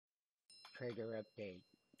Trader update.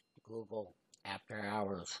 Google after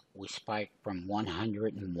hours, we spiked from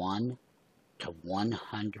 101 to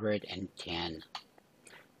 110.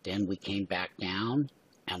 Then we came back down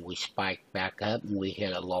and we spiked back up and we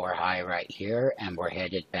hit a lower high right here and we're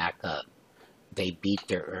headed back up. They beat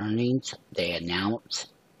their earnings. They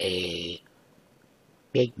announced a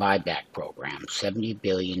big buyback program, $70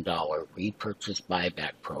 billion repurchase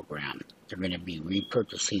buyback program. They're going to be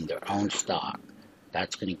repurchasing their own stock.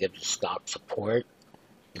 That's going to give the stock support.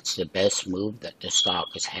 It's the best move that the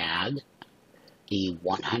stock has had. The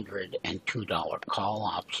 $102 call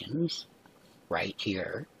options right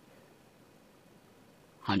here.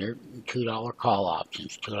 $102 call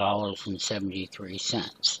options,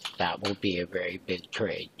 $2.73. That will be a very big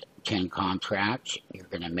trade. 10 contracts, you're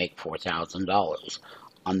going to make $4,000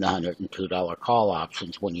 on the $102 call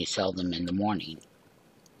options when you sell them in the morning.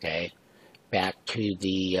 Okay, back to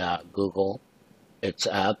the Google. It's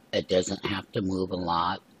up. It doesn't have to move a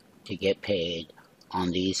lot to get paid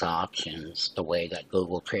on these options the way that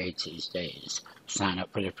Google trades these days. Sign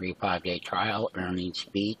up for the free 5-day trial. Earnings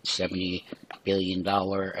beat. $70 billion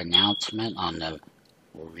announcement on the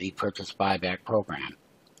repurchase buyback program.